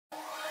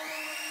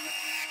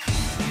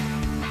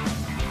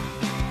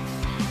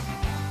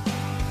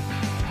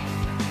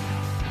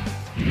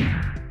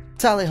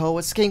Tally-ho,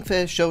 it's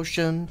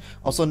KingFishOcean,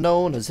 also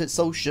known as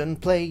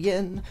HitsOcean,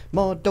 playing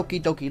more Doki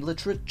Doki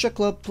Literature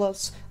Club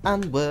Plus,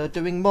 and we're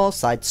doing more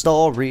side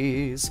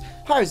stories.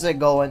 How's it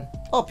going?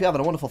 Hope you're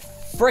having a wonderful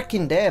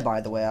freaking day, by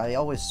the way. I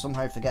always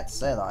somehow forget to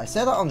say that. I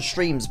say that on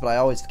streams, but I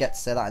always forget to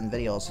say that in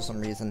videos for some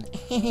reason.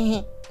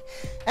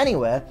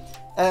 Anyway,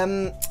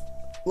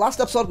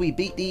 last episode we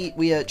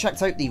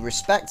checked out the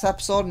Respect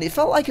episode, and it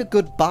felt like a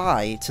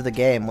goodbye to the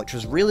game, which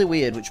was really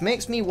weird, which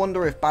makes me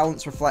wonder if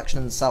balance, reflection,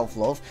 and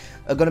self-love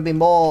are going to be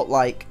more,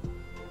 like,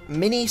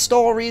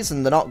 mini-stories,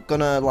 and they're not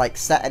going to, like,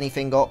 set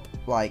anything up,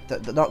 like,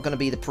 they're not going to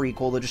be the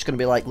prequel, they're just going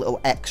to be, like,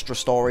 little extra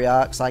story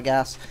arcs, I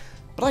guess.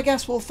 But I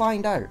guess we'll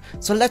find out.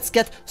 So let's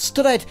get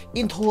straight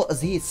into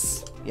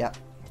this. Yeah,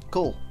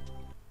 cool.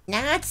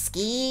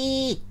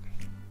 Natsuki!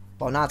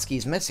 While Natsuki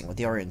is missing with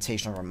the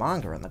orientation of her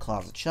manga in the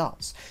closet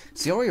shelves,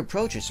 Sayori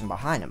approaches from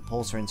behind and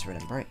pulls her into an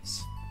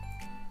embrace.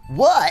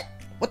 What?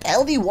 What the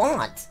hell do you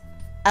want?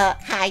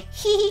 Hi.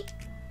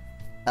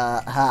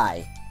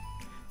 Hi.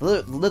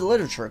 The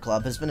Literature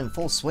Club has been in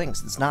full swing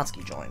since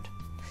Natsuki joined.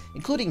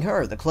 Including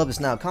her, the club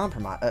is now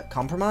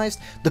compromised?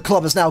 The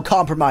club is now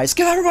compromised!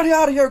 Get everybody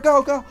out of here!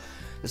 Go, go!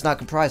 It's now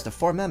comprised of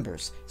 4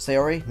 members,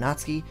 Sayori,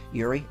 Natsuki,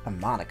 Yuri,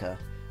 and Monika,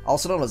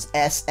 also known as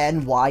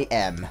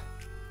SNYM.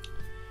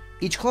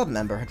 Each club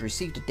member had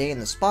received a day in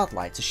the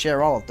spotlight to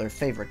share all of their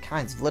favorite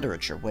kinds of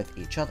literature with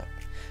each other.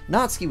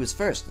 Natsuki was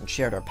first and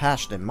shared her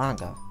passion in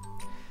manga.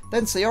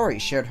 Then Sayori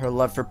shared her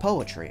love for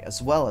poetry,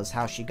 as well as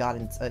how she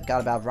goes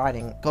about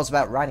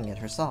writing it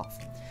herself.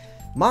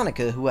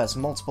 Monika, who has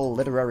multiple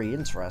literary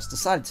interests,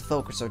 decided to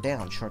focus her day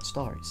on short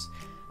stories.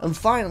 And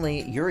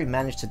finally, Yuri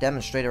managed to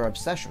demonstrate her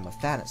obsession with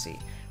fantasy,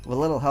 with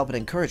a little help and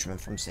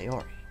encouragement from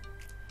Sayori.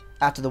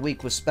 After the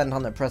week was spent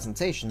on their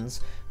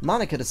presentations,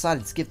 Monika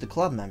decided to give the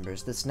club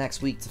members this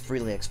next week to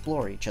freely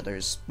explore each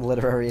other's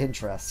literary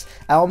interests.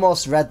 I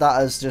almost read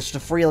that as just to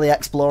freely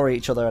explore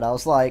each other, and I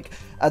was like,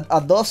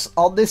 and thus,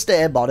 on this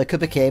day, Monika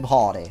became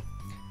horny.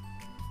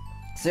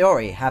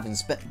 Sayori, having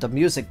spent, the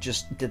music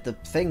just did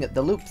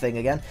the loop thing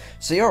again.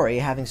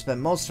 Sayori, having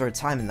spent most of her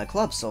time in the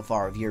club so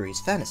far of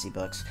Yuri's fantasy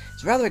books,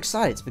 is rather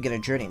excited to begin a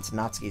journey into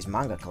Natsuki's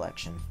manga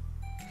collection.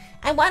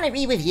 I want to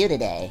read with you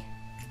today.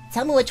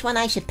 Tell me which one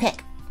I should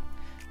pick.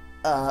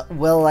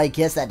 Well, I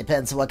guess that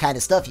depends on what kind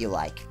of stuff you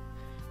like.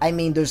 I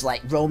mean, there's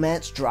like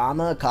romance,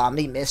 drama,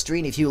 comedy, mystery,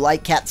 and if you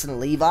like Captain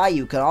Levi,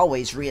 you can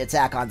always read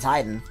Attack on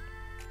Titan.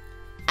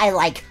 I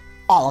like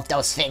all of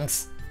those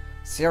things.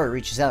 Sayori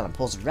reaches out and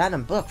pulls a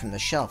random book from the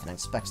shelf and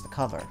inspects the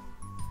cover.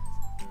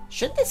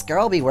 Should this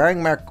girl be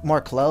wearing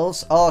more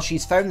clothes? Oh,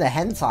 she's found the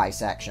hentai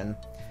section.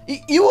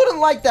 You wouldn't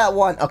like that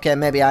one! Okay,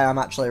 maybe I am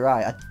actually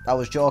right. I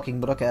was joking,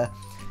 but okay.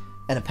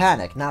 In a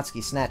panic,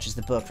 Natsuki snatches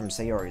the book from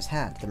Sayori's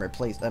hand, then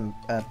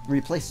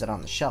replaces it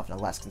on the shelf in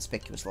a less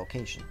conspicuous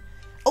location.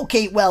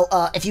 Okay, well,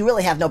 if you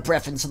really have no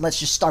preference, then let's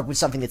just start with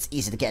something that's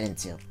easy to get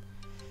into.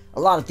 A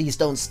lot of these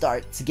don't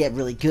start to get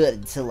really good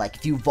until like a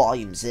few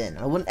volumes in.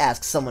 I wouldn't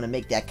ask someone to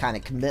make that kind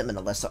of commitment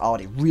unless they're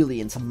already really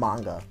into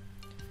manga.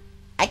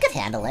 I could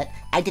handle it.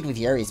 I did with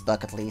Yuri's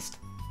book, at least.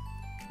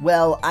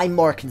 Well, I'm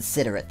more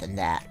considerate than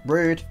that.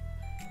 Rude.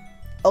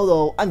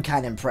 Although, I'm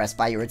kinda impressed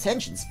by your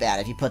attention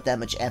span if you put that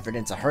much effort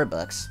into her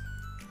books.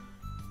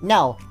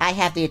 No, I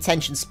have the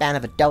attention span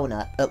of a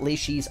donut. At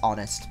least she's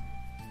honest.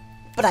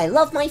 But I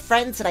love my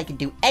friends and I can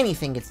do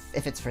anything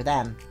if it's for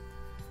them.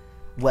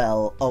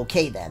 Well,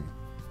 okay then.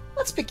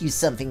 Let's pick you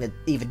something that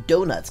even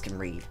donuts can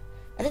read.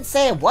 I didn't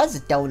say I was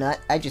a donut,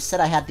 I just said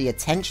I had the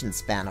attention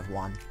span of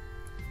one.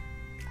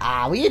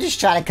 Ah, were you just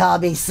trying to call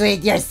me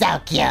sweet? You're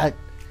so cute!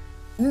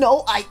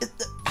 No,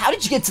 how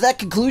did you get to that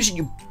conclusion,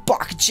 you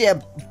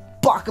Baka-chan?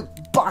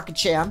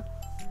 Baka-chan?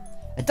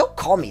 And don't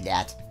call me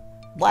that.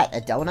 What, a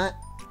donut?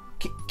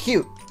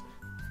 Cute.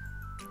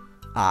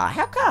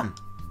 How come?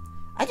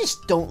 I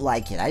just don't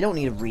like it. I don't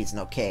need a reason,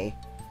 okay?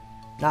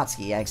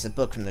 Natsuki yanks the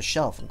book from the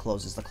shelf and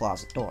closes the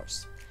closet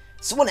doors.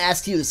 If someone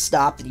asks you to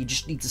stop, then you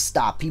just need to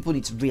stop. People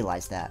need to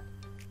realize that.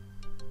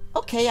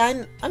 Okay,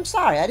 I'm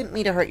sorry. I didn't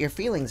mean to hurt your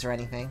feelings or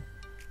anything.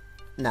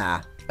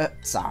 Nah,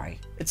 sorry.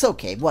 It's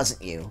okay, it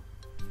wasn't you.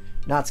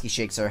 Natsuki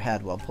shakes her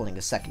head while pulling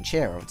a second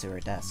chair over to her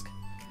desk.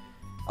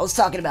 I was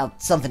talking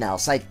about something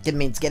else. I didn't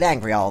mean to get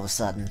angry all of a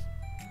sudden.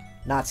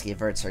 Natsuki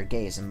averts her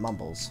gaze and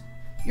mumbles.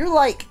 You're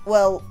like,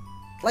 well,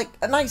 like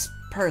a nice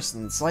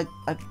person, so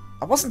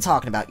I wasn't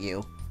talking about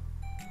you.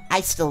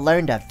 I still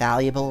learned a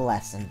valuable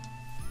lesson.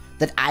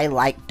 That I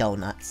like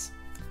donuts.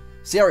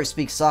 Sayori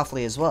speaks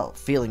softly as well,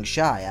 feeling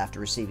shy after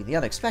receiving the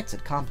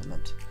unexpected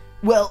compliment.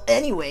 Well,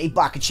 anyway,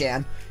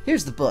 Baka-chan,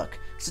 here's the book,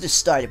 so just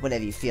start it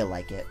whenever you feel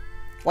like it.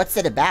 What's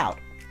it about?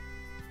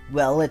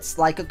 Well, it's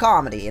like a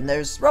comedy, and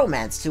there's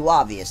romance too,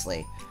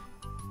 obviously.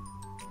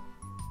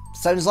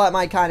 Sounds like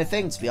my kind of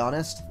thing, to be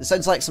honest. It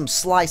sounds like some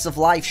slice of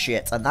life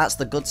shit, and that's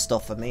the good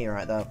stuff for me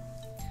right there.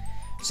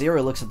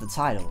 Sayori looks at the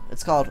title.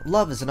 It's called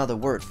Love is Another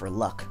Word for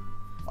Luck,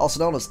 also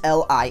known as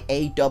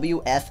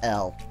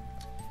Liawfl.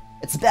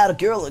 It's about a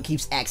girl who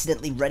keeps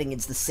accidentally running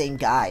into the same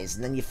guys,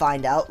 and then you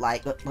find out,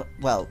 like,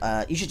 well,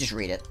 you should just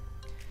read it.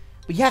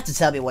 But you have to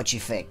tell me what you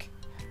think.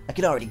 I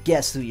can already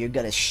guess who you're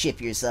gonna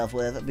ship yourself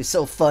with. It'd be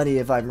so funny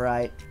if I'm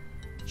right.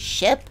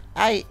 Ship?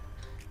 I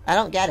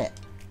don't get it.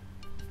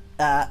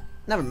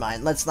 Never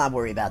mind. Let's not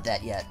worry about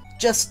that yet.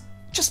 Just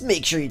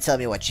make sure you tell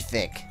me what you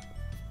think.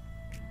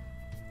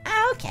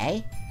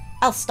 Okay.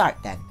 I'll start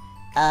then.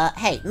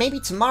 Hey,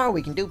 maybe tomorrow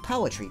we can do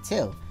poetry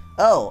too.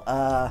 Oh,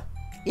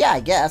 yeah,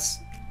 I guess.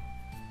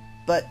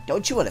 But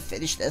don't you want to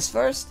finish this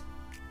first?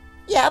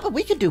 Yeah, but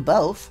we could do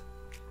both.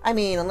 I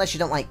mean, unless you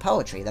don't like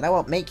poetry, then I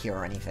won't make you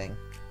or anything.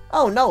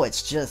 Oh, no,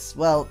 it's just,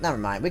 well, never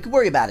mind. We can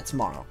worry about it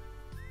tomorrow.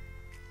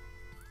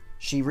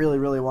 She really,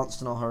 really wants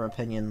to know her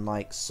opinion,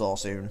 like, so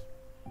soon.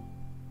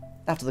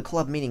 After the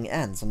club meeting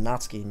ends and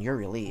Natsuki and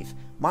Yuri leave,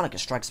 Monika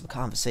strikes up a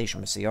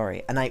conversation with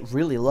Sayori, and I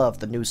really love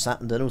the new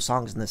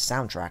songs in this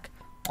soundtrack.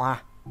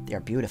 Mwah, they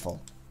are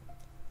beautiful.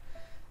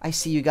 I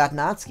see you got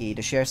Natsuki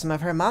to share some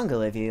of her manga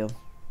with you.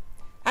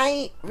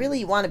 I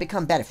really want to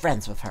become better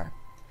friends with her.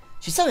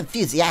 She's so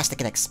enthusiastic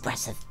and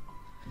expressive.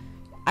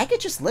 I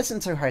could just listen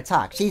to her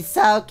talk. She's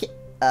so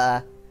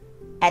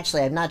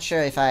actually, I'm not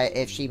sure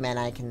if she meant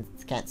I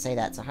can't say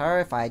that to her,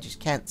 if I just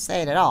can't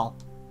say it at all.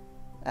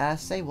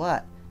 Say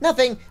what?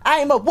 Nothing. I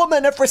am a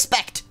woman of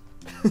respect.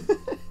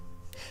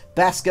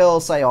 Best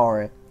girl,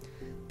 Sayori.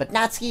 But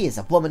Natsuki is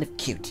a woman of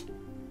cute.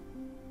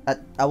 I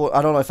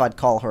don't know if I'd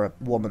call her a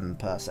woman,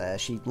 per se.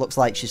 She looks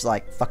like she's,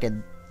 like,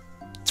 fucking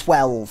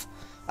 12.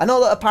 I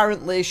know that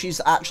apparently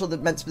she's actually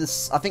meant to be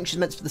I think she's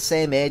meant to be the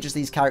same age as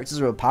these characters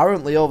who are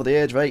apparently over the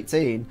age of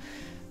 18.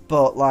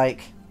 But,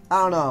 like,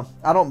 I don't know.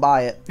 I don't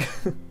buy it.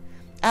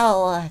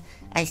 Oh,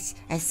 I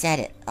said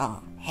it.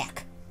 Oh,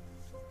 heck.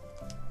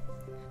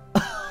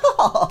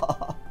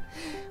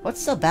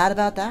 What's so bad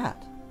about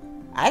that?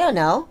 I don't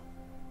know.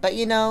 But,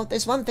 you know,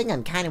 there's one thing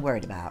I'm kind of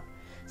worried about.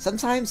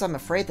 Sometimes I'm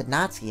afraid that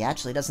Natsuki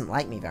actually doesn't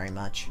like me very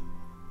much.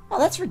 Oh,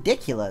 that's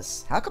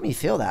ridiculous. How come you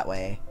feel that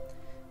way?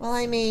 Well,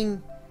 I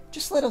mean,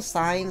 just little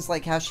signs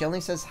like how she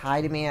only says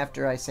hi to me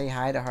after I say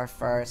hi to her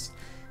first.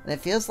 And it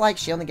feels like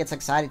she only gets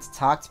excited to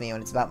talk to me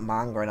when it's about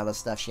manga and other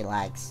stuff she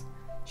likes.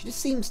 She just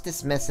seems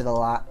dismissive a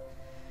lot.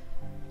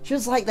 She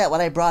was like that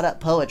when I brought up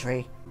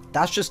poetry.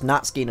 That's just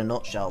Natsuki in a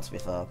nutshell, to be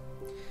fair.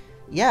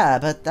 Yeah,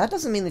 but that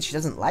doesn't mean that she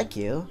doesn't like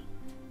you.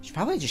 She's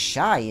probably just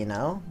shy, you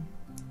know?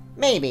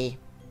 Maybe.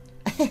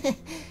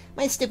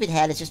 My stupid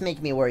head is just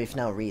making me worry for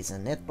no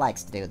reason. It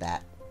likes to do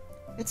that.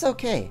 It's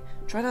okay.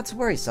 Try not to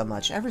worry so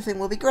much. Everything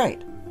will be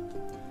great.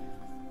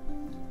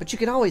 But you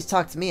can always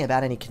talk to me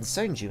about any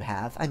concerns you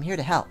have. I'm here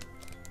to help.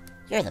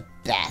 You're the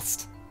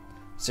best.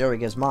 Sayori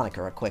gives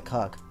Monika a quick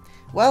hug.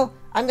 Well,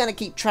 I'm gonna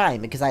keep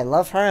trying because I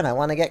love her and I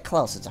want to get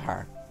closer to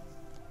her.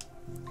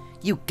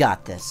 You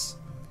got this.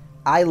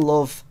 I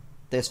love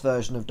this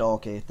version of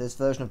Doki. This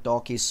version of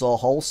Doki is so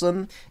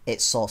wholesome,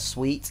 it's so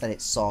sweet, and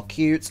it's so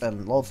cute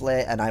and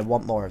lovely, and I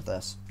want more of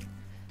this.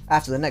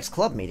 After the next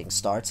club meeting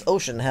starts,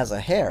 Ocean has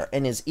a hair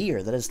in his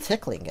ear that is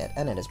tickling it,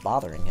 and it is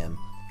bothering him.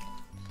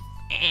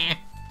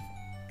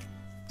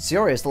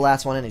 Sayori is the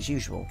last one in as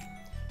usual.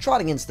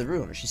 Trotting into the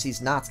room, she sees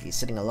Natsuki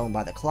sitting alone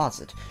by the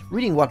closet,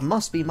 reading what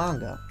must be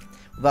manga.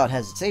 Without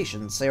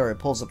hesitation, Sayori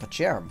pulls up a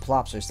chair and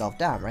plops herself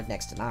down right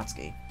next to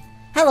Natsuki.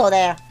 Hello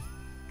there.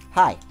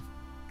 Hi.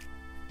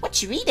 What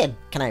you reading?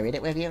 Can I read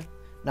it with you?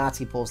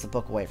 Natsuki pulls the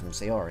book away from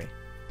Sayori.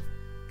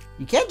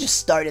 You can't just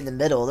start in the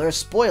middle, there are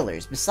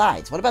spoilers.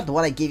 Besides, what about the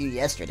one I gave you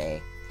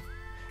yesterday?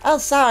 Oh,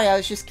 sorry, I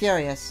was just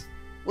curious.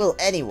 Well,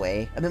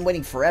 anyway, I've been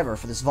waiting forever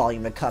for this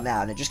volume to come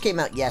out, and it just came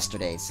out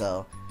yesterday,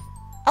 so...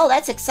 Oh,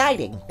 that's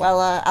exciting. Well,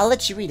 I'll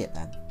let you read it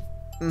then.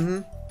 Mm-hmm.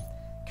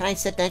 Can I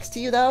sit next to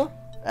you, though?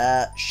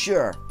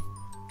 Sure.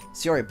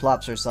 Sayori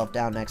plops herself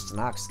down next to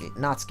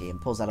Natsuki and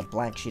pulls out a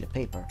blank sheet of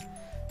paper.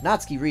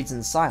 Natsuki reads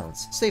in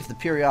silence, save for the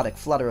periodic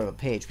flutter of a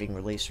page being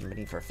released from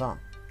beneath her thumb.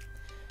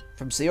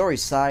 From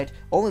Sayori's side,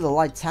 only the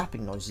light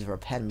tapping noises of her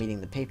pen meeting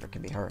the paper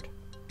can be heard.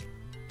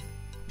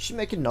 Is she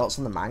making notes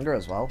on the manga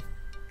as well?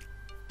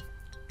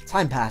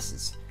 Time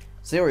passes.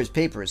 Sayori's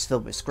paper is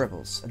filled with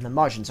scribbles, and the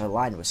margins are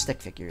lined with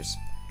stick figures.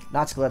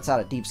 Natsuki lets out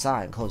a deep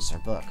sigh and closes her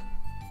book.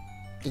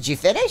 Did you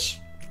finish?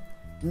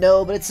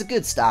 No, but it's a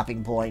good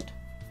stopping point.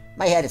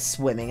 My head is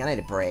swimming, I need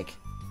a break.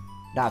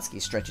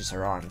 Natsuki stretches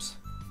her arms.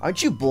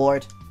 Aren't you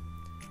bored?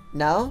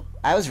 No,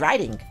 I was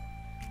writing.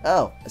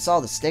 Oh, I saw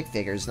the stick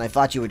figures and I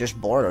thought you were just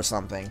bored or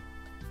something.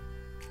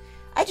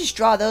 I just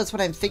draw those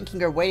when I'm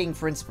thinking or waiting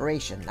for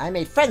inspiration. I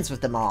made friends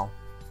with them all.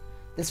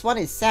 This one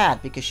is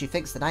sad because she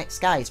thinks the night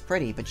sky is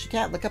pretty, but she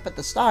can't look up at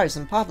the stars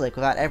in public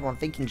without everyone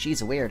thinking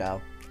she's a weirdo.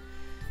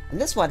 And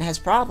this one has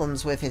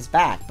problems with his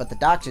back, but the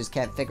doctors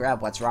can't figure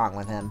out what's wrong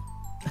with him.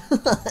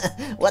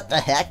 What the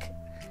heck?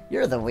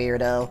 You're the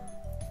weirdo.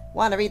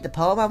 Want to read the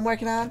poem I'm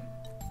working on?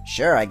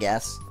 Sure, I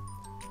guess.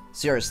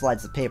 Sayori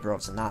slides the paper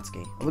over to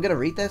Natsuki. Are we gonna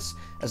read this?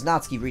 As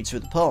Natsuki reads through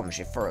the poem,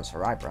 she furrows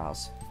her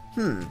eyebrows.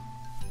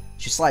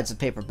 She slides the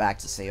paper back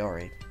to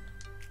Sayori.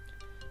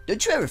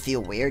 Don't you ever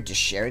feel weird just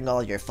sharing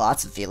all your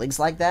thoughts and feelings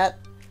like that?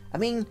 I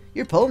mean,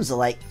 your poems are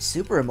like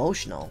super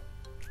emotional.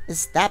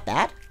 Is that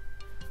bad?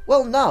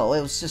 Well, no,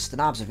 it was just an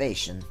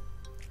observation.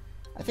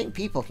 I think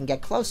people can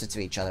get closer to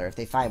each other if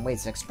they find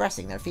ways of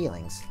expressing their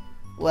feelings.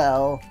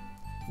 Well,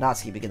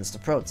 Natsuki begins to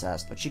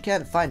protest, but she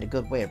can't find a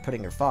good way of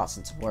putting her thoughts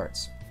into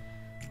words.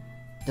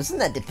 Doesn't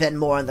that depend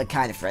more on the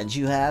kind of friends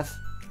you have?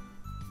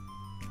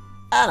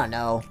 I don't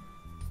know.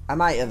 I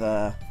might have,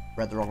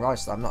 read the wrong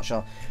article, I'm not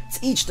sure.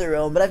 It's each their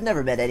own, but I've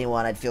never met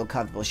anyone I'd feel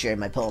comfortable sharing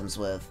my poems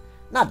with.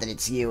 Not that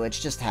it's you,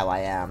 it's just how I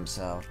am,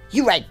 so...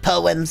 You write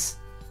poems?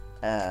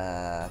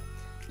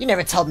 You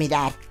never told me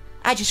that.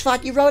 I just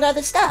thought you wrote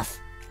other stuff.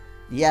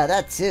 Yeah,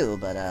 that too,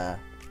 but,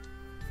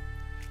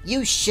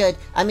 You should.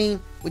 I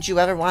mean, would you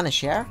ever want to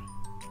share?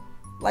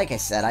 Like I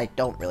said, I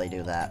don't really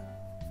do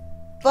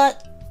that.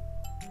 But...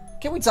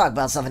 Can we talk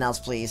about something else,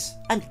 please?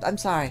 I'm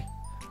sorry.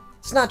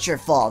 It's not your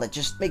fault, it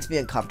just makes me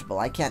uncomfortable,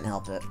 I can't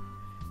help it.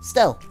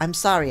 Still, I'm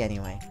sorry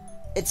anyway.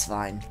 It's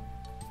fine.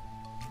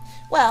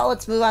 Well,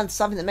 let's move on to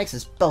something that makes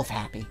us both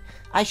happy.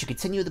 I should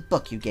continue the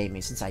book you gave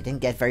me since I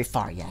didn't get very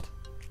far yet.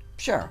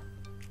 Sure.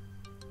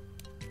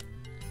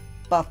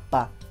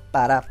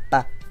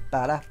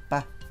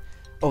 Ba-ba-ba-da-ba-ba-da-ba.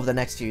 Over the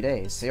next few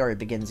days, Sayori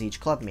begins each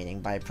club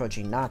meeting by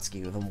approaching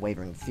Natsuki with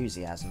unwavering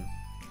enthusiasm.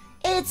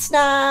 It's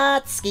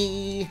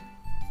Natsuki!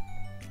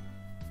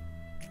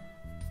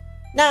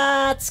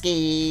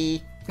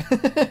 Natsuki!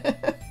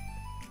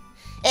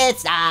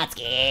 It's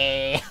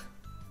Natsuki!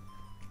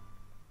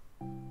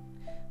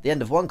 The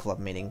end of one club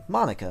meeting,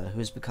 Monika, who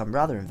has become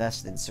rather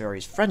invested in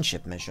Sayori's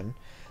friendship mission,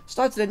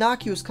 starts an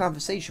innocuous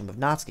conversation with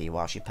Natsuki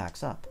while she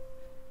packs up.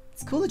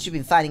 It's cool that you've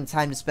been finding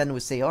time to spend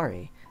with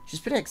Sayori. She's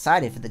pretty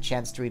excited for the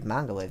chance to read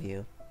manga with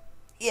you.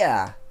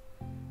 Yeah.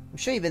 I'm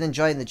sure you've been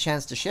enjoying the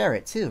chance to share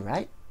it too,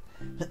 right?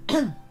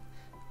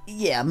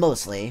 Yeah,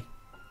 mostly.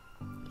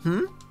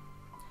 Hmm?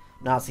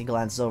 Natsuki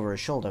glances over her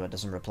shoulder but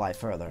doesn't reply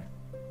further.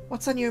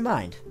 What's on your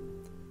mind?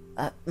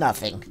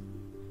 Nothing.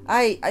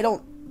 I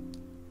don't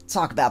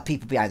talk about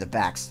people behind their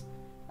backs.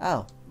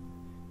 Oh.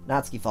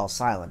 Natsuki falls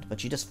silent, but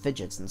she just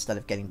fidgets instead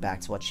of getting back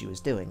to what she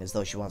was doing, as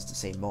though she wants to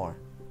say more.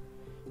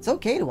 It's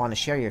okay to want to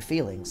share your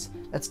feelings.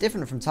 That's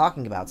different from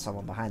talking about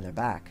someone behind their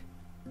back.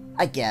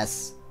 I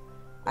guess.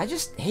 I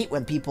just hate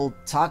when people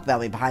talk about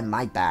me behind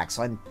my back,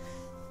 so I'm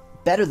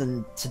better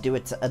than that to do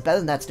it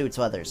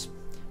to others.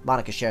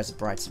 Monika shares a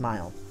bright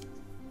smile.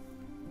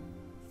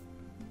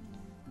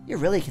 You're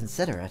really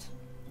considerate.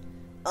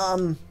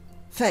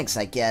 Thanks,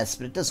 I guess,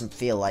 but it doesn't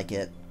feel like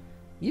it.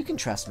 You can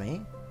trust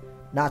me.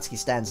 Natsuki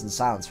stands in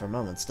silence for a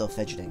moment, still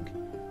fidgeting.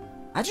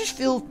 I just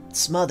feel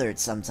smothered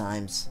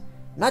sometimes.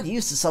 I'm not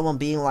used to someone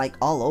being, like,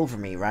 all over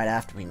me right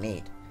after we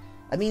meet.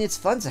 I mean, it's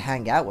fun to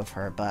hang out with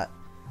her, but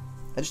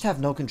I just have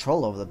no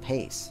control over the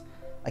pace.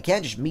 I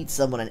can't just meet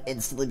someone and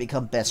instantly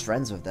become best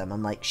friends with them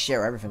and, like,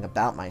 share everything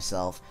about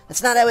myself.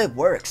 That's not how it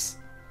works.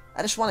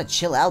 I just want to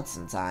chill out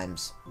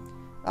sometimes.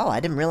 Oh, I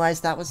didn't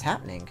realize that was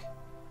happening.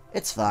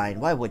 It's fine,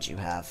 why would you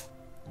have?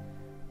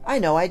 I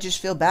know, I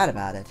just feel bad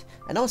about it.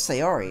 I know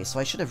Sayori, so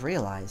I should have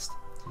realized.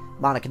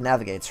 Monika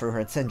navigates through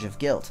her tinge of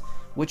guilt,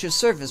 which is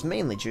surfaced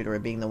mainly due to her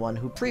being the one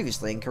who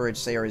previously encouraged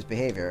Sayori's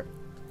behavior.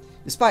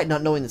 Despite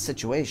not knowing the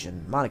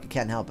situation, Monika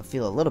can't help but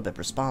feel a little bit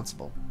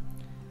responsible.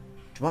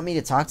 Do you want me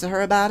to talk to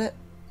her about it?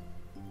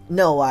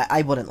 No,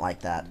 I wouldn't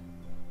like that.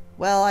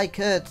 Well, I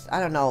could,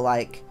 I don't know,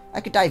 like, I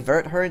could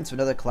divert her into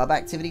another club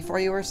activity for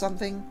you or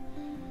something?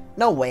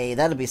 No way,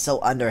 that'd be so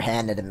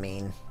underhanded and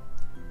mean.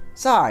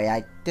 Sorry,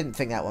 I didn't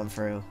think that one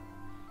through.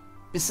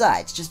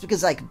 Besides, just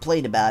because I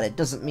complain about it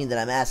doesn't mean that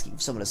I'm asking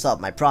someone to solve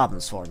my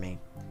problems for me.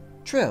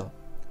 True.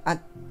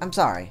 I'm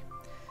sorry.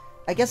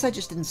 I guess I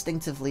just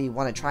instinctively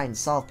want to try and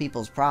solve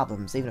people's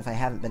problems, even if I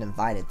haven't been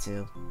invited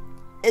to.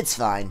 It's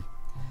fine.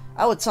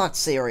 I would talk to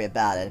Sayori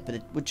about it, but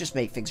it would just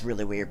make things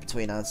really weird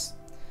between us.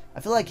 I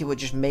feel like it would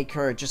just make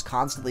her just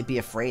constantly be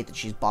afraid that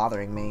she's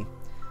bothering me.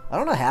 I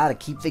don't know how to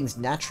keep things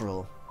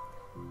natural.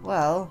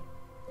 Well,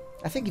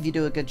 I think if you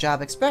do a good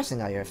job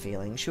expressing all your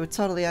feelings, she would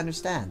totally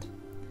understand.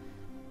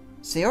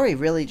 Sayori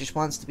really just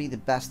wants to be the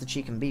best that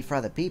she can be for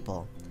other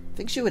people. I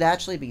think she would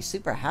actually be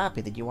super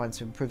happy that you want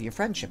to improve your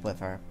friendship with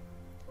her.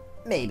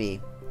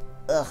 Maybe.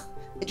 Ugh,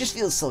 it just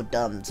feels so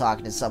dumb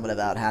talking to someone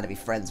about how to be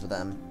friends with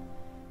them.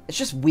 It's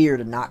just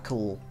weird and not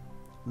cool.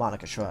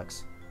 Monika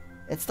shrugs.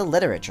 It's the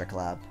literature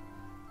club.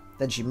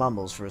 Then she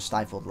mumbles for a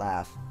stifled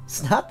laugh.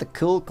 It's not the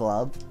cool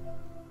club.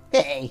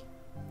 Hey!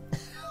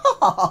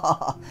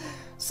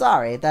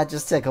 Sorry, that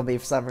just tickled me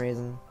for some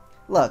reason.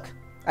 Look,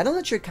 I know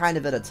that you're kind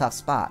of at a tough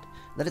spot,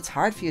 that it's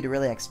hard for you to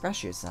really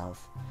express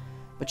yourself.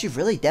 But you've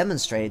really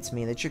demonstrated to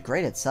me that you're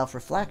great at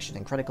self-reflection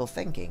and critical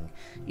thinking,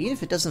 even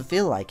if it doesn't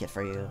feel like it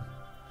for you.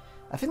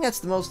 I think that's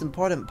the most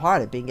important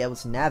part of being able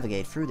to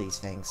navigate through these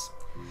things.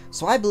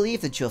 So I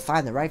believe that you'll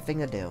find the right thing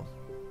to do.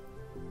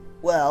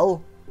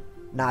 Well,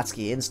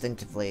 Natsuki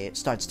instinctively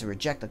starts to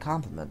reject the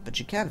compliment, but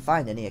she can't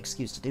find any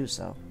excuse to do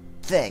so.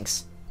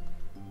 Thanks.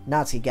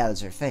 Natsuki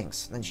gathers her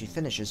thinks, then she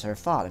finishes her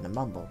thought in a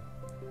mumble.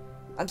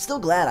 I'm still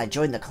glad I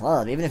joined the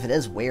club, even if it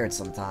is weird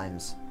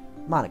sometimes.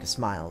 Monika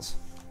smiles.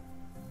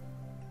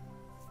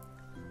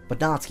 But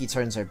Natsuki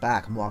turns her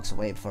back and walks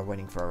away before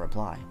waiting for a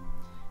reply.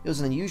 It was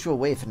an unusual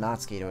way for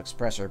Natsuki to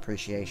express her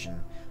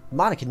appreciation.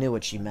 Monika knew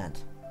what she meant.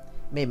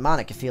 It made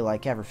Monika feel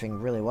like everything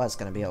really was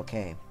going to be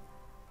okay.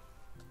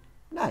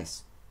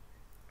 Nice.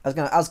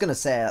 I was gonna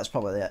say that's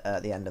probably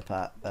the end of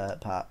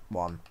part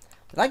 1.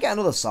 Did I get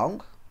another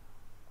song?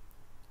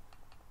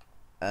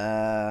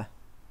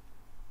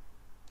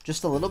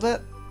 Just a little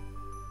bit.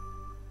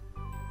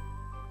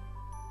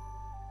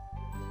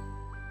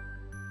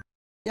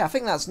 Yeah, I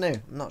think that's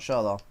new. I'm not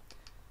sure though.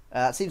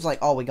 It seems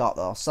like all we got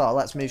though. So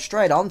let's move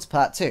straight on to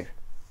part 2.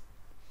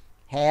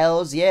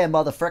 Hells yeah,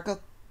 mother fricker.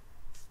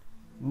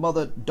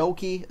 Mother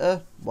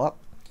Doki, what?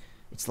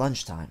 It's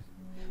lunchtime.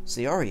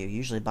 Sayori, who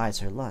usually buys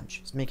her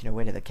lunch, is making her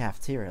way to the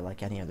cafeteria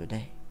like any other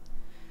day.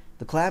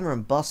 The clamor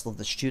and bustle of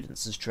the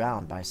students is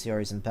drowned by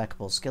Sayori's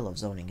impeccable skill of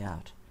zoning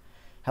out.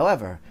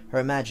 However, her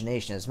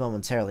imagination is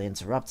momentarily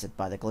interrupted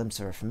by the glimpse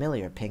of a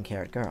familiar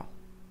pink-haired girl.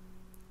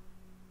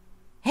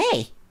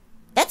 Hey!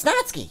 That's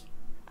Natsuki!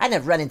 I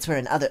never run into her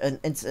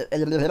into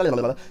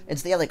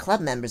the other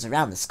club members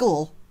around the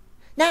school.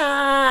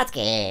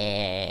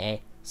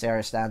 Natsuki!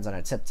 Sayori stands on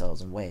her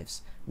tiptoes and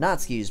waves.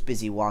 Natsuki, who's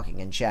busy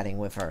walking and chatting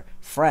with her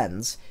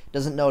friends,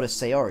 doesn't notice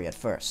Sayori at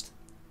first.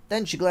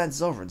 Then she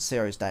glances over in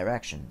Sayori's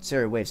direction.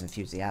 Sayori waves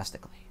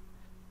enthusiastically.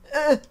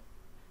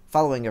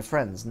 Following her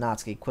friends,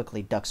 Natsuki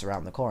quickly ducks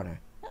around the corner.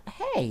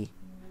 Hey,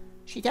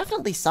 she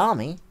definitely saw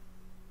me.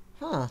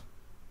 Huh.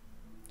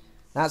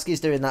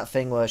 Natsuki's doing that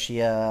thing where she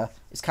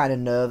is kind of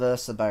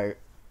nervous about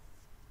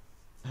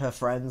her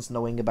friends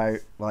knowing about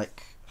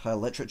like her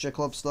literature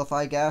club stuff,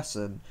 I guess,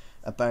 and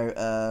about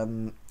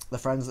the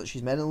friends that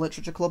she's made in the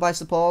literature club, I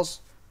suppose.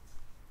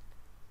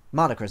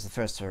 Monika is the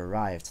first to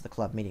arrive to the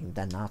club meeting,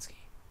 then Natsuki.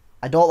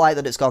 I don't like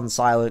that it's gone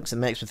silent because it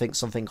makes me think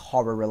something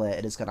horror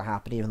related is going to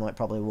happen, even though it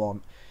probably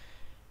won't.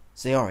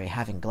 Sayori,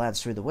 having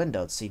glanced through the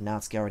window to see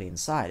Natsuki already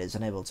inside, is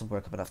unable to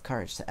work up enough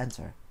courage to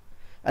enter.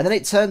 And then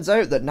it turns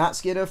out that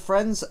Natsuki and her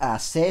friends are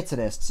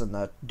Satanists and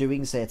they're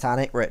doing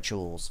satanic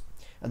rituals.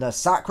 And they're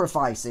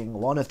sacrificing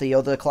one of the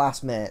other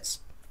classmates.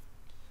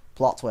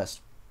 Plot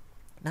twist.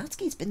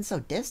 Natsuki's been so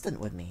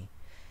distant with me.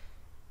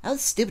 I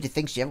was stupid to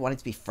think she ever wanted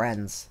to be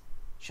friends.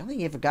 She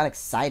only ever got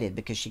excited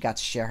because she got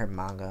to share her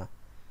manga.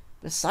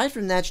 But aside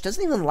from that, she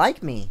doesn't even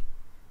like me.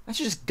 I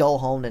should just go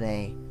home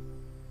today.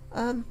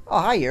 Oh,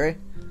 hi, Yuri.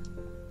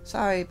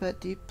 Sorry,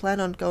 but do you plan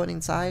on going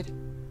inside?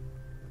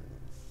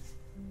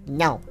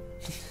 No.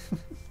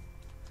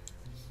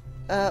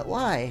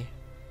 Why?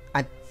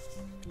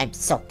 I'm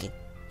sulking.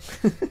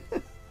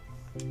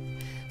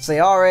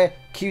 Sayori,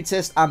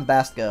 cutest and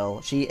best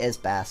girl. She is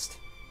best.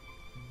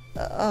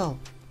 Well,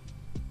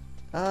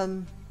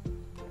 I'm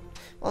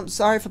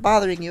sorry for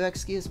bothering you,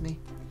 excuse me.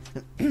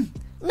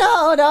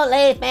 No, don't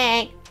leave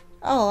me!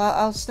 Oh,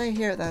 I'll stay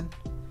here then.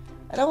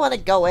 I don't want to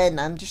go in,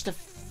 I'm just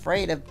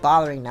afraid of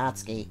bothering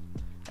Natsuki.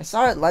 I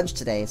saw her at lunch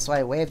today, so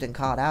I waved and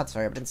called out to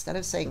her, but instead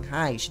of saying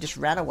hi, she just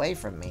ran away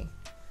from me.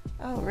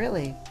 Oh,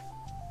 really?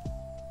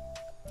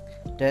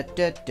 Not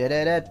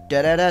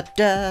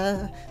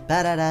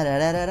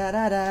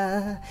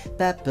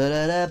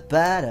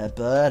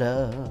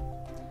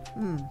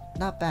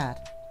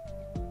bad.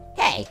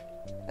 Hey!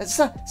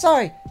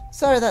 Sorry,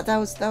 that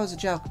was a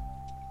joke.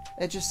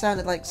 It just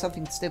sounded like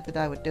something stupid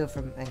I would do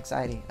from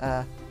anxiety.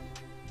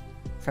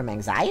 From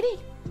anxiety?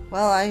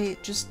 Well, I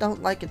just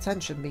don't like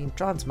attention being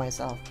drawn to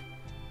myself.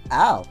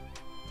 Oh.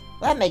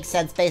 Well, that makes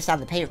sense based on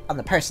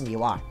the person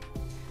you are.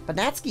 But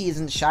Natsuki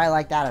isn't shy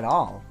like that at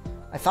all.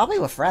 I thought we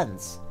were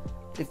friends.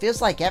 But it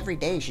feels like every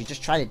day she's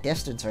just trying to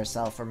distance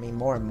herself from me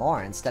more and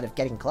more instead of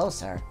getting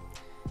closer.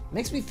 It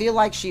makes me feel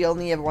like she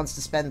only ever wants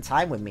to spend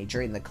time with me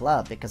during the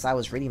club because I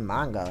was reading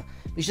manga,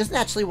 but she doesn't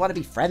actually want to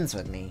be friends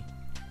with me.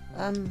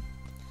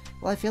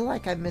 Well, I feel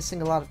like I'm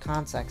missing a lot of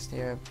context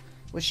here.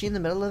 Was she in the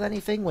middle of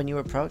anything when you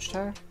approached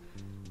her?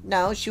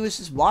 No, she was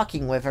just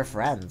walking with her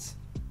friends.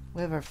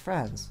 With her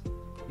friends?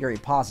 Yuri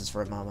pauses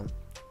for a moment.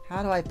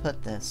 How do I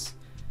put this?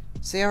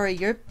 Sayori,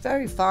 you're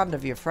very fond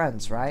of your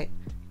friends, right?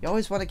 You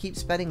always want to keep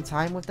spending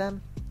time with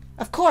them?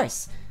 Of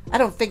course! I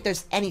don't think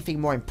there's anything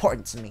more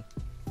important to me.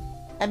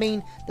 I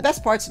mean, the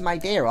best parts of my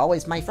day are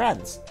always my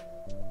friends.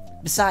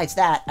 Besides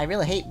that, I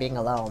really hate being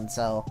alone,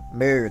 so...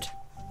 Mood.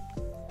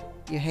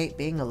 You hate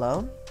being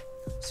alone?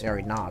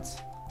 Sayori nods.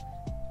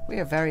 We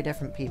are very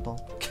different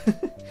people.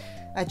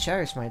 I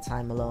cherish my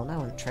time alone. I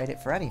wouldn't trade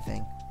it for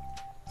anything.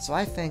 So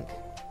I think,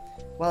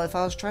 well, if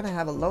I was trying to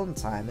have alone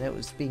time and it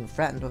was being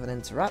threatened with an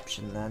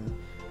interruption, then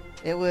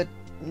it would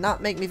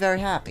not make me very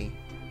happy.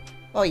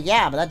 Oh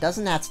yeah, but that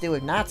doesn't have to do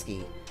with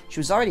Natsuki. She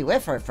was already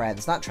with her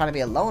friends, not trying to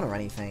be alone or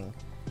anything.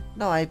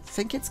 No, I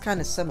think it's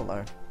kind of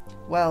similar.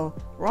 Well,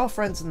 we're all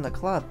friends in the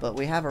club, but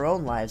we have our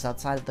own lives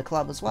outside of the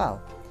club as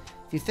well.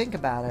 If you think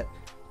about it,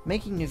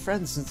 making new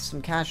friends isn't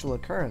some casual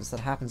occurrence that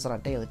happens on a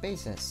daily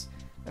basis.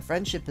 A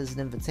friendship is an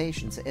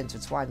invitation to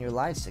intertwine your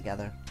lives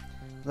together.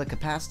 The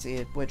capacity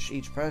at which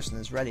each person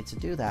is ready to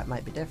do that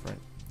might be different.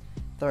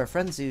 There are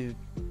friends who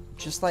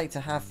just like to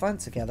have fun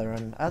together,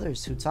 and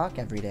others who talk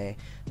every day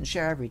and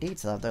share every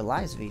detail of their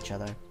lives with each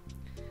other.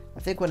 I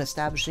think when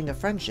establishing a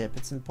friendship,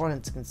 it's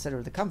important to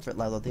consider the comfort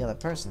level of the other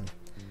person.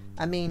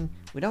 I mean,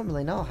 we don't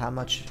really know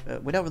much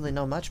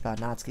about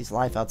Natsuki's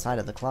life outside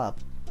of the club.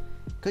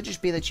 It could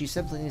just be that she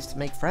simply needs to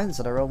make friends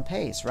at her own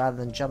pace rather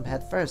than jump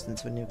headfirst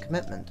into a new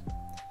commitment.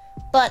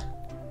 But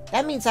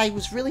That means I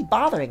was really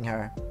bothering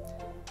her.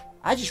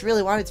 I just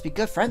really wanted to be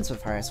good friends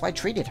with her, so I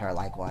treated her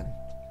like one.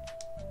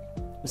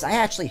 Was I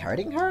actually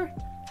hurting her?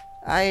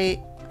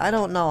 I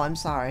don't know, I'm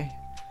sorry.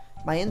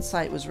 My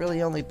insight was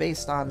really only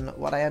based on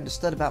what I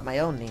understood about my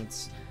own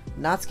needs.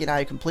 Natsuki and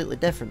I are completely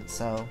different,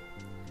 so...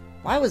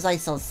 Why was I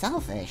so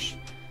selfish?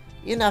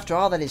 Even after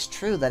all that is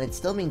true, then it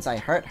still means I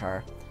hurt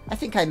her. I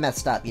think I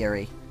messed up,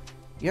 Yuri.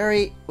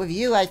 Yuri, with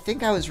you, I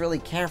think I was really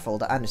careful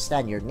to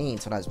understand your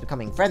needs when I was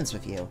becoming friends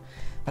with you.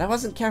 But I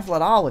wasn't careful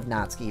at all with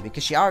Natsuki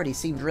because she already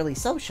seemed really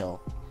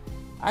social.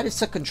 I just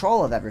took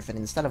control of everything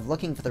instead of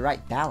looking for the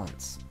right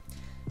balance.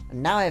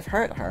 And now I've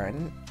hurt her,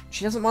 and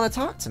she doesn't want to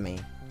talk to me.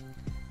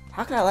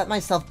 How can I let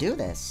myself do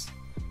this?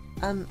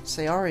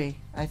 Sayori,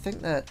 I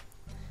think that...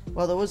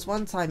 Well, there was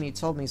one time you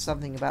told me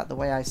something about the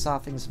way I saw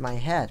things in my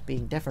head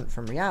being different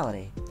from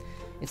reality.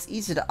 It's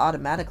easy to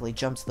automatically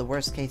jump to the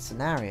worst-case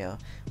scenario,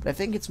 but I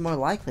think it's more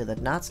likely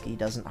that Natsuki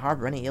doesn't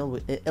harbor any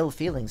ill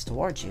feelings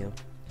towards you.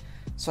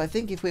 So I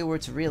think if we were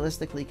to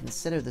realistically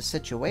consider the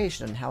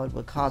situation and how it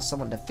would cause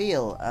someone to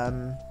feel,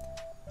 I'm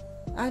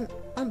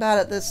bad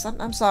at this.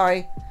 I'm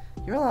sorry.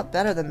 You're a lot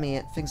better than me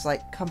at things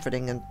like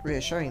comforting and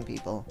reassuring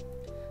people.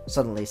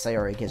 Suddenly,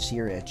 Sayori gives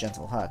Yuri a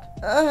gentle hug.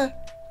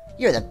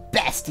 You're the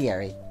best,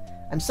 Yuri.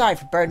 I'm sorry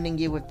for burdening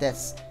you with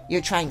this.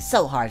 You're trying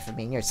so hard for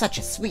me, and you're such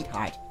a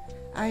sweetheart.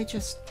 I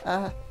just,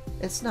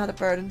 it's not a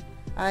burden.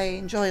 I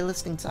enjoy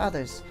listening to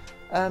others.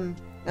 And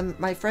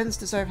my friends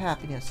deserve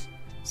happiness.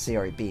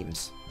 Sayori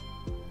beams.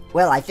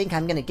 Well, I think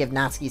I'm gonna give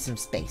Natsuki some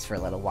space for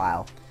a little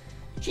while.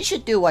 She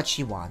should do what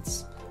she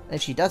wants. And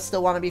if she does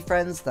still want to be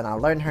friends, then I'll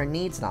learn her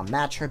needs and I'll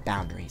match her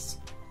boundaries.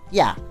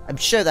 Yeah, I'm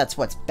sure that's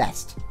what's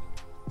best.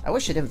 I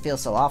wish I didn't feel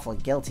so awfully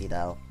guilty,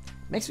 though.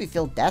 It makes me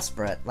feel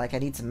desperate, like I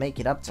need to make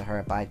it up to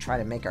her by trying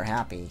to make her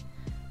happy.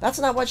 That's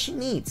not what she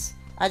needs.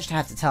 I just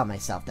have to tell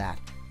myself that.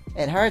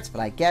 It hurts,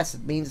 but I guess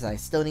it means that I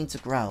still need to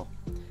grow.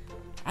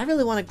 I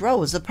really want to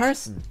grow as a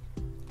person.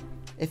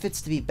 If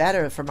it's to be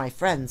better for my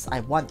friends, I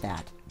want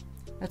that.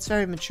 That's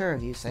very mature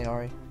of you,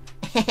 Sayori.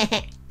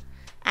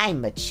 I'm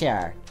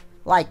mature.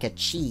 Like a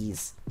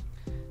cheese.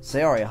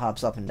 Sayori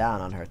hops up and down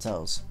on her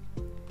toes.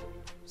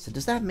 So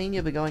does that mean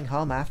you'll be going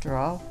home after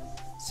all?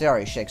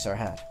 Sayori shakes her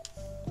head.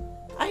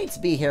 I need to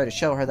be here to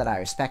show her that I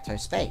respect her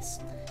space.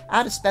 I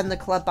ought to spend the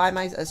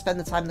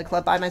time in the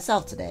club by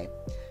myself today.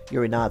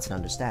 Yuri nods in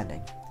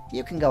understanding.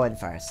 You can go in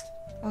first.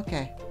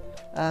 Okay.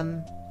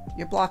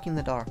 You're blocking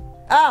the door.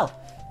 Oh!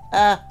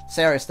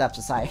 Sayori steps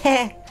aside.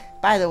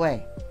 By the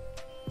way.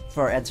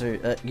 Before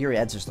Yuri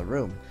enters the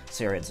room,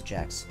 Sayori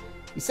interjects.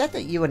 You said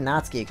that you and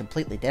Natsuki are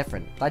completely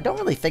different, but I don't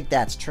really think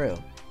that's true.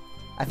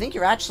 I think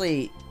you're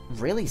actually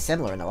really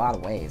similar in a lot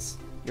of ways.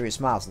 Yuri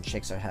smiles and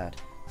shakes her head.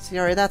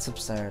 Sayori, that's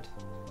absurd.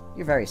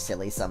 You're very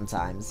silly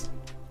sometimes.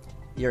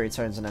 Yuri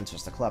turns and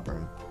enters the club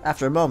room.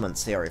 After a moment,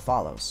 Sayori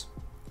follows.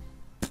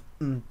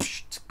 The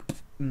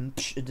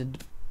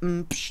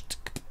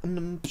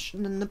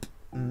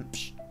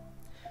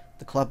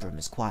club room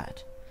is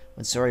quiet.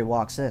 When Sayori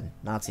walks in,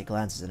 Natsuki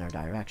glances in her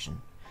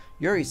direction.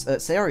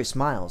 Sayori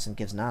smiles and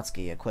gives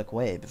Natsuki a quick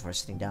wave before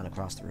sitting down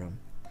across the room.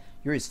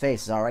 Yuri's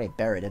face is already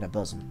buried in her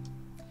bosom.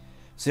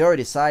 Sayori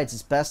decides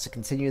it's best to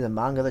continue the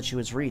manga that she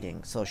was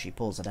reading, so she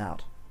pulls it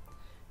out.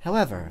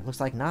 However, it looks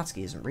like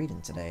Natsuki isn't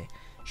reading today.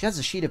 She has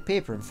a sheet of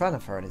paper in front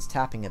of her and is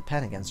tapping a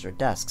pen against her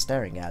desk,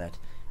 staring at it.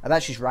 I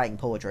bet she's writing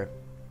poetry.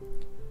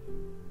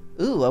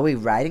 Ooh, are we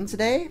writing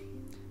today?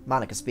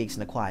 Monika speaks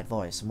in a quiet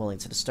voice, unwilling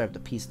to disturb the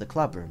peace of the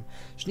club room.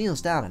 She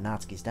kneels down at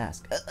Natsuki's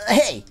desk.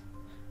 Hey!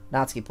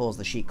 Natsuki pulls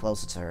the sheet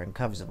closer to her and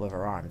covers it with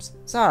her arms.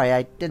 Sorry,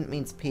 I didn't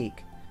mean to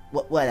peek.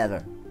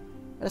 Whatever.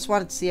 I just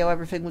wanted to see how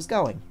everything was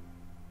going.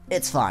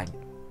 It's fine.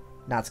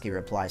 Natsuki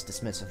replies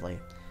dismissively.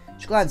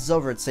 She glances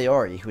over at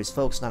Sayori, who is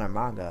focused on her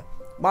manga.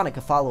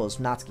 Monika follows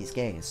Natsuki's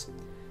gaze.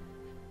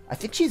 I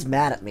think she's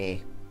mad at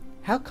me.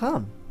 How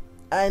come?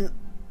 I'm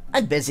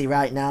busy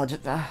right now.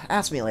 Just,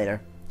 ask me later.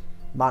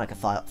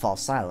 Monika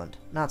falls silent.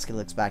 Natsuki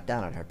looks back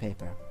down at her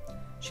paper.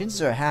 She inches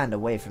her hand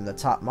away from the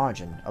top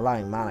margin,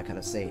 allowing Monika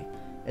to see.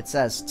 It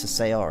says, to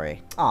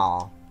Sayori.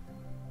 Aww.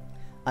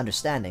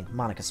 Understanding,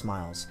 Monika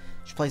smiles.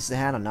 She places a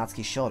hand on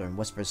Natsuki's shoulder and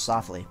whispers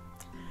softly,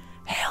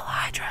 Hail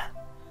Hydra.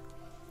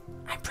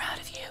 I'm proud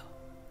of you.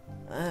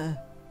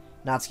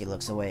 Natsuki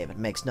looks away, but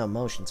makes no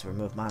motion to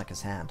remove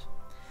Monika's hand.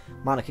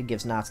 Monika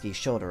gives Natsuki's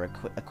shoulder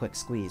a quick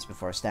squeeze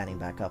before standing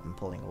back up and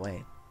pulling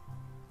away.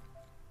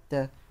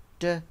 The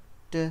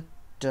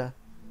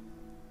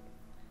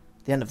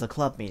end of the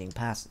club meeting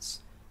passes.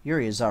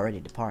 Yuri is already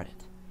departed.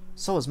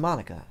 So is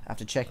Monika,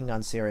 after checking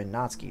on Sayori and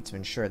Natsuki to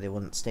ensure they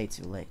wouldn't stay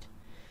too late.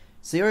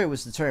 Sayori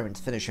was determined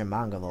to finish her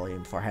manga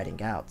volume before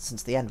heading out,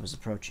 since the end was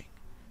approaching.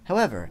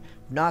 However,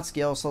 with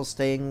Natsuki also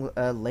staying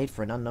late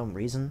for an unknown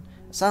reason,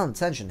 a silent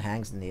tension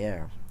hangs in the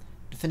air.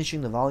 After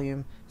finishing the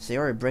volume,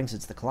 Sayori brings it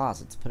to the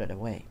closet to put it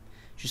away.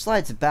 She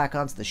slides it back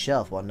onto the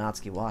shelf while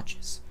Natsuki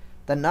watches.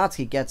 Then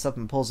Natsuki gets up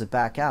and pulls it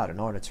back out in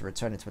order to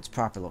return it to its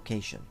proper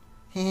location.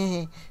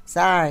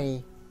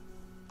 Sorry.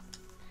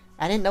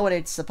 I didn't know where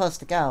it's supposed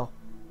to go.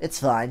 It's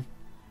fine.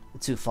 The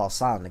two fall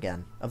silent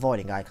again,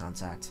 avoiding eye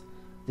contact.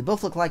 They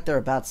both look like they're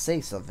about to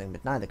say something,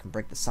 but neither can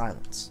break the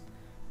silence.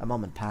 A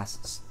moment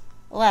passes.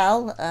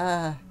 Well,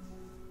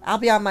 I'll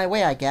be on my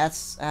way, I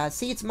guess.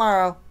 See you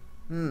tomorrow.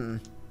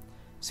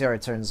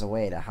 Sayori turns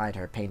away to hide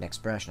her pained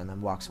expression and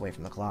then walks away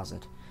from the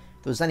closet.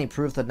 If there was any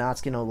proof that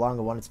Natsuki no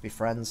longer wanted to be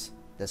friends,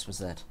 this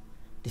was it.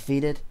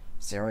 Defeated,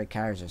 Sayori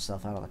carries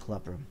herself out of the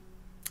clubroom.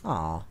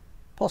 Aw,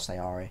 poor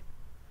Sayori.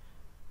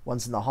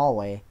 Once in the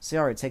hallway,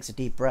 Sayori takes a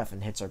deep breath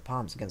and hits her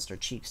palms against her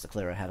cheeks to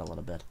clear her head a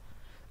little bit.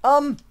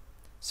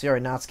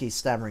 Sayori Natsuki's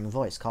stammering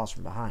voice calls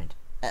from behind.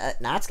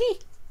 Natsuki?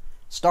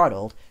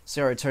 Startled,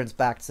 Sayori turns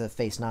back to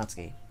face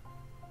Natsuki.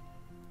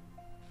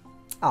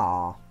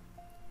 Aw.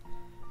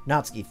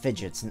 Natsuki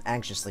fidgets and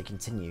anxiously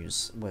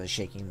continues with a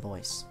shaking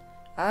voice.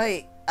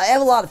 I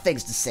have a lot of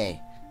things to say.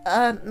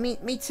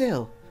 Me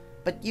too.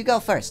 But you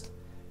go first.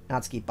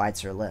 Natsuki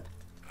bites her lip.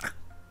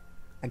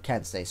 I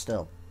can't stay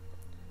still.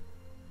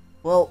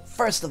 Well,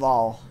 first of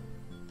all...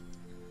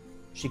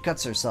 She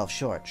cuts herself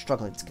short,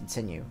 struggling to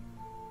continue.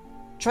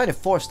 Trying to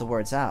force the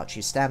words out,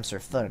 she stamps her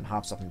foot and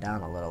hops up and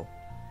down a little.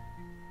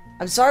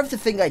 I'm sorry for the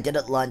thing I did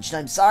at lunch, and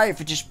I'm sorry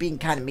for just being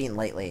kind of mean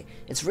lately.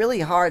 It's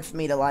really hard for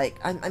me to,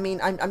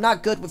 I'm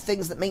not good with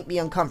things that make me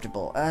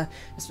uncomfortable,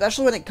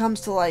 especially when it comes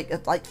to,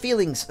 like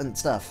feelings and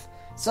stuff.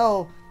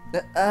 So,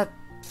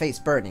 face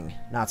burning,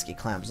 Natsuki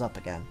clams up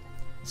again.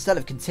 Instead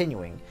of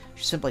continuing,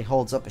 she simply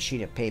holds up a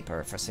sheet of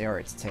paper for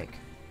Sayori to take.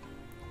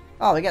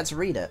 Oh, we get to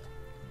read it.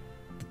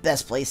 The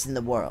best place in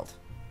the world.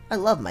 I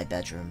love my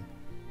bedroom.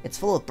 It's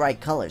full of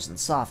bright colors and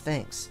soft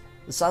inks.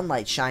 The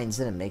sunlight shines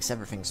in and makes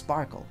everything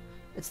sparkle.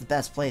 It's the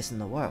best place in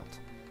the world.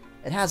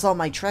 It has all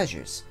my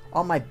treasures,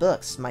 all my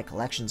books, my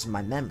collections, and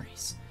my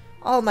memories.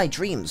 All my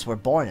dreams were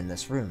born in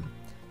this room.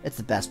 It's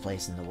the best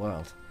place in the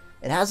world.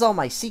 It has all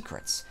my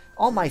secrets,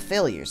 all my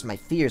failures, my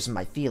fears, and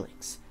my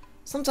feelings.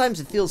 Sometimes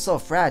it feels so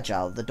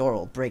fragile that the door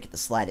will break at the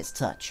slightest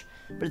touch,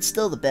 but it's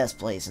still the best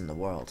place in the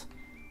world.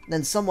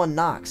 Then someone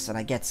knocks, and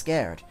I get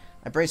scared.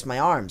 I brace my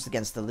arms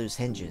against the loose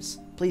hinges.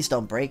 Please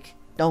don't break.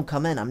 Don't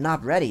come in. I'm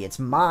not ready. It's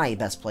my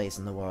best place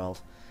in the world.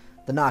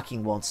 The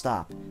knocking won't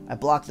stop. I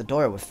block the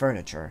door with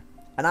furniture.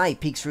 An eye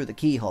peeks through the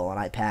keyhole and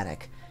I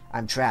panic.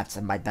 I'm trapped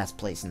in my best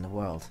place in the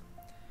world.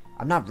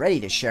 I'm not ready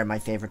to share my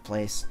favorite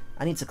place.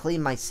 I need to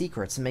clean my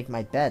secrets and make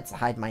my bed to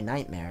hide my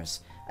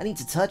nightmares. I need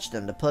to touch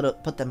them to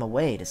put them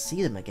away, to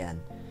see them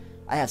again.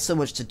 I have so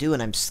much to do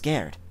and I'm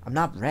scared. I'm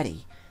not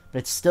ready. But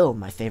it's still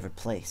my favorite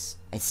place.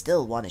 I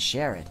still want to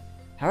share it.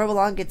 However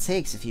long it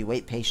takes if you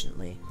wait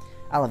patiently.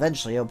 I'll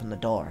eventually open the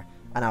door,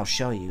 and I'll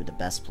show you the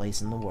best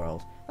place in the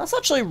world. That's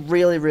actually a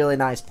really, really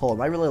nice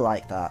poem. I really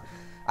like that.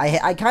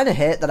 I kind of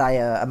hate that I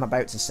am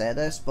about to say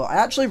this, but I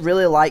actually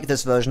really like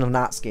this version of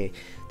Natsuki.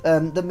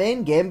 The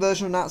main game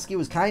version of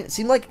Natsuki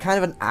seemed like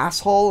kind of an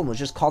asshole and was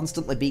just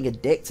constantly being a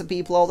dick to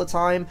people all the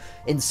time,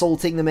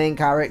 insulting the main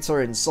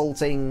character,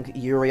 insulting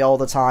Yuri all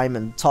the time,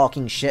 and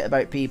talking shit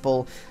about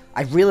people.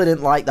 I really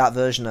didn't like that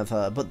version of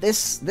her, but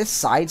this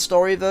side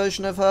story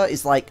version of her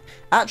is, like,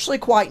 actually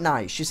quite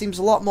nice. She seems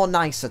a lot more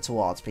nicer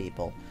towards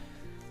people.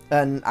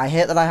 And I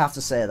hate that I have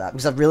to say that,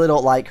 because I really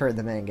don't like her in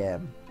the main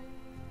game.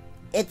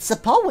 It's a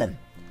poem,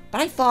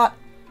 but I thought,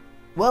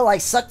 well, I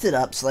sucked it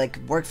up so I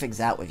could work things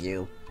out with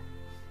you.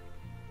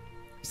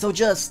 So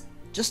just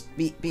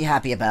be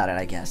happy about it,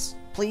 I guess.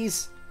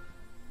 Please?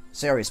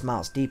 Sayori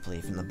smiles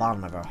deeply from the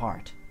bottom of her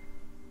heart.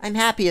 I'm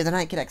happier than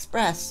I can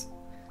express.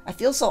 I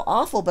feel so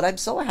awful, but I'm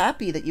so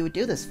happy that you would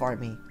do this for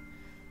me.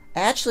 I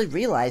actually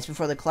realized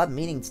before the club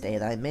meeting today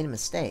that I made a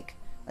mistake.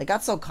 I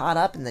got so caught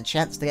up in the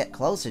chance to get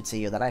closer to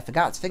you that I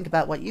forgot to think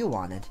about what you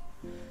wanted.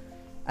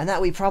 And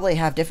that we probably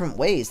have different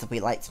ways that we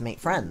like to make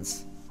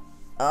friends.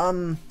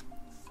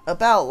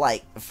 About,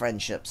 like,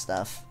 friendship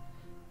stuff.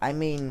 I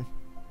mean,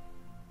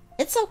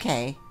 it's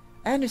okay.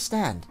 I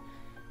understand.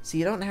 So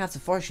you don't have to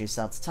force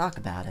yourself to talk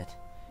about it.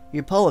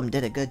 Your poem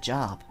did a good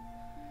job.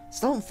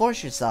 So don't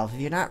force yourself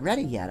if you're not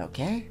ready yet,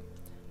 okay?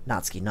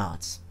 Natsuki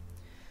nods.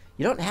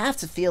 You don't have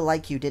to feel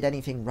like you did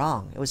anything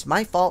wrong. It was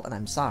my fault and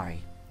I'm sorry.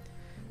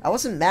 I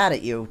wasn't mad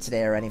at you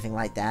today or anything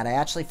like that. I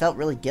actually felt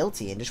really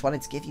guilty and just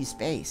wanted to give you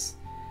space.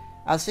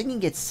 I was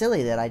thinking it's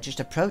silly that I just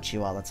approach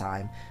you all the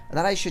time, and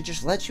that I should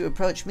just let you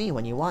approach me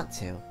when you want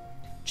to.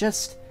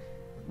 Just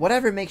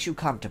whatever makes you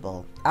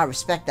comfortable. I'll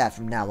respect that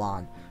from now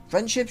on.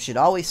 Friendship should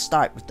always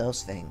start with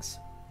those things.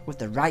 With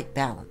the right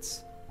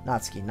balance.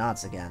 Natsuki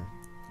nods again.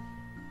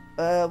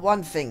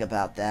 One thing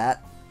about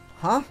that.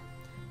 Huh?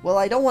 Well,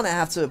 I don't want to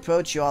have to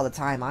approach you all the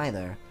time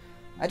either.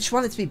 I just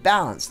want it to be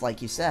balanced,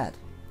 like you said.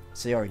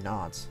 Sayori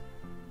nods.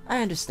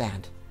 I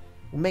understand.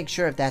 We'll make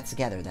sure of that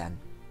together then.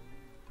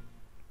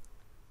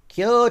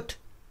 Cute!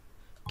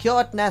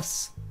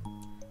 Cuteness!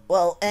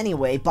 Well,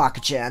 anyway,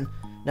 Baka-chan,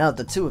 now that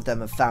the two of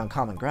them have found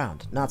common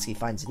ground, Natsuki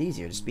finds it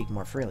easier to speak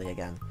more freely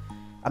again.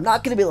 I'm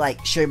not gonna be,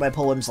 like, sharing my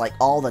poems, like,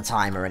 all the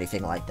time or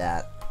anything like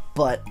that,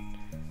 but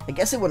I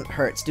guess it wouldn't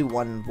hurt to do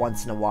one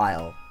once in a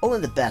while.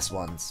 Only the best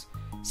ones.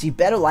 So you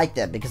better like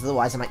them, because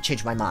otherwise I might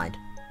change my mind.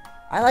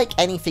 I like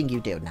anything you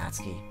do,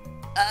 Natsuki.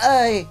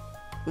 I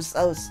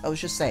was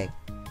just saying.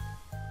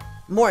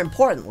 More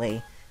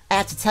importantly, I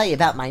have to tell you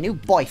about my new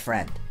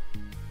boyfriend.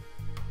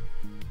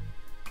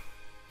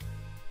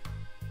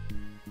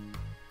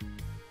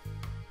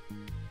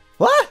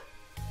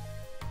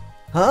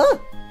 Huh?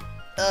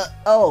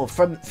 Oh,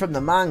 from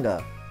the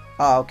manga.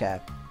 Oh, okay.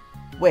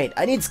 Wait,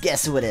 I need to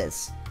guess who it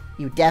is.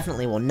 You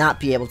definitely will not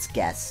be able to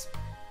guess.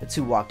 The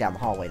two walk down the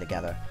hallway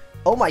together.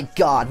 Oh my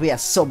god, we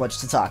have so much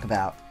to talk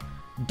about.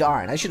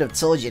 Darn, I should have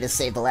told you to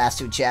save the last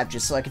 2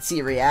 chapters so I could see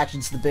your reaction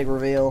to the big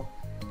reveal.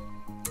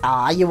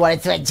 Aw, you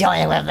wanted to enjoy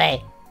it with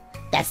me.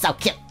 That's so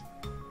cute.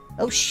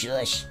 Oh,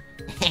 shush.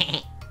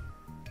 Is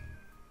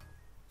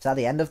that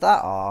the end of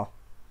that? Aw.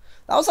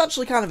 That was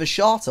actually kind of a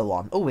shorter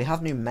one. Oh, we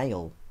have new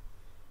mail.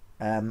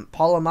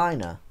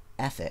 Polymina.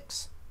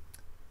 Ethics.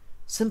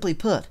 Simply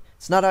put,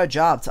 it's not our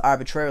job to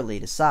arbitrarily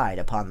decide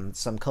upon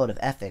some code of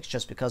ethics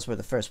just because we're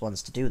the first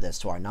ones to do this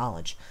to our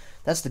knowledge.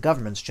 That's the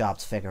government's job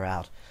to figure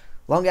out.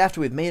 Long after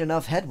we've made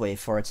enough headway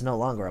for it to no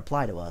longer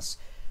apply to us.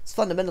 It's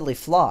fundamentally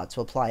flawed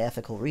to apply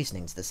ethical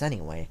reasoning to this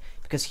anyway,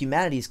 because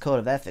humanity's code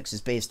of ethics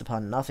is based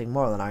upon nothing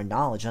more than our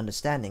knowledge and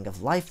understanding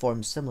of life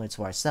forms similar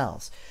to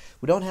ourselves.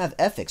 We don't have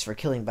ethics for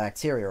killing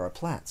bacteria or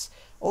plants,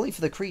 only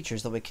for the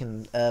creatures that we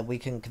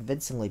can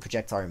convincingly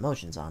project our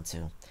emotions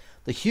onto.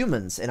 The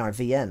humans in our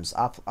VMs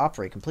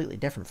operate completely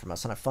different from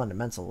us on a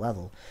fundamental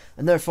level,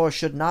 and therefore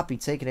should not be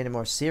taken any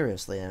more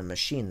seriously than a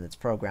machine that's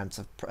programmed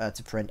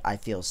to print "I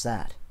feel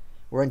sad."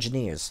 We're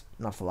engineers,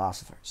 not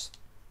philosophers.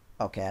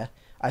 Okay.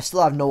 I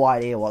still have no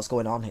idea what's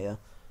going on here.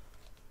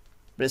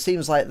 But it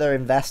seems like they're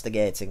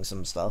investigating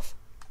some stuff.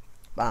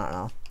 But I don't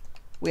know.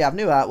 We have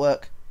new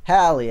artwork.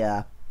 Hell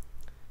yeah.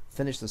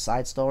 Finish the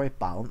side story.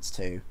 Balance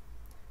 2.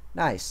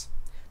 Nice.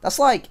 That's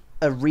like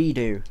a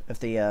redo of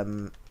the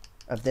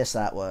of this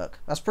artwork.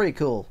 That's pretty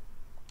cool.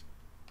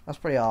 That's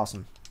pretty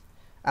awesome.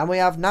 And we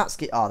have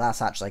Natsuki. Oh,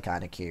 that's actually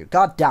kind of cute.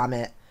 God damn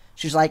it.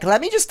 She's like,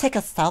 let me just take a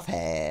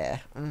selfie.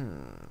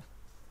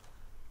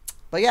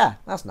 But yeah,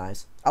 that's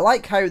nice. I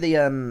like how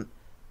the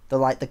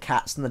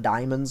cats and the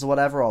diamonds or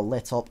whatever are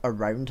lit up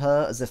around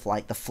her as if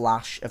like the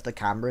flash of the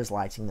camera is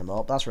lighting them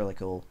up. That's really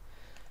cool.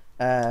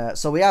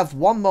 So we have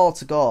one more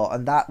to go,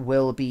 and that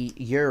will be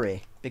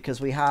Yuri,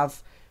 because we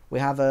have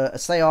a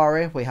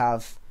Sayori, we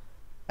have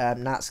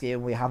Natsuki,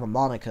 and we have a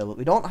Monika, but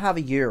we don't have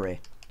a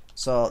Yuri.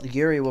 So the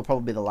Yuri will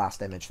probably be the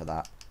last image for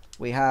that.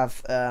 We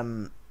have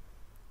the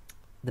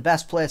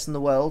best place in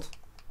the world.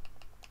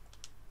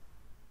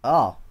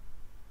 Oh.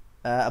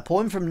 A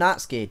poem from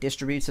Natsuki,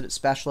 distributed at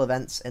special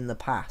events in the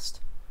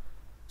past.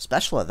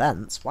 Special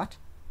events? What?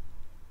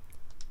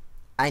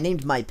 I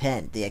named my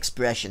pen the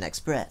Expression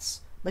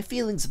Express. My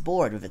feelings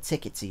aboard with a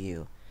ticket to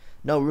you.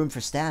 No room for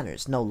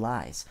standards, no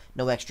lies,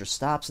 no extra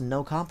stops and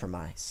no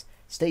compromise.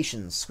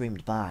 Stations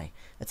screamed by,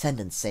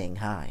 attendants saying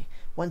hi.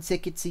 One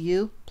ticket to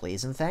you,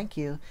 please and thank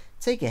you.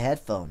 Take a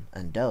headphone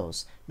and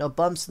doze. No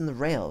bumps in the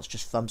rails,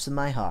 just thumps in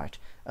my heart,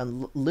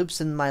 and loops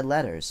in my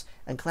letters,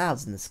 and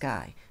clouds in the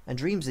sky, and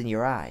dreams in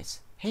your eyes.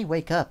 Hey,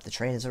 wake up, the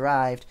train has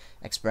arrived.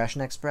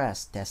 Expression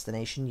Express,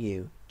 destination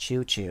you.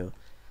 Choo choo.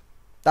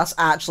 That's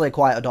actually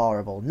quite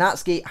adorable.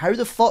 Natsuki, how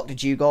the fuck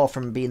did you go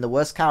from being the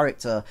worst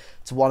character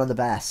to one of the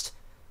best?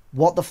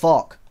 What the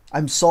fuck?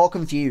 I'm so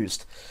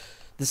confused.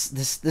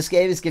 This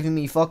game is giving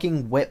me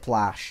fucking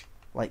whiplash.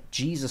 Like,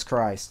 Jesus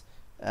Christ.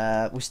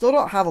 We still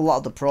don't have a lot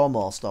of the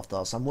promo stuff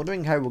though, so I'm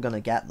wondering how we're going to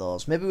get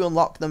those. Maybe we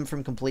unlock them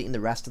from completing the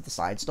rest of the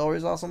side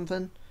stories or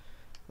something?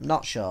 I'm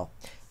not sure.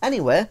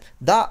 Anyway,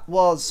 that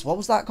was... what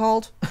was that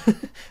called?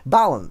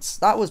 Balance.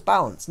 That was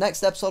Balance.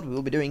 Next episode we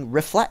will be doing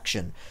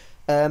Reflection.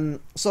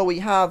 So we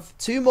have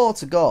 2 more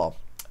to go.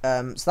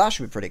 So that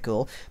should be pretty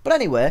cool. But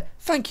anyway,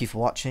 thank you for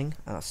watching,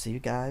 and I'll see you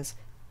guys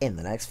in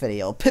the next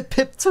video. Pip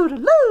pip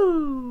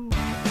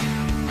toodaloo!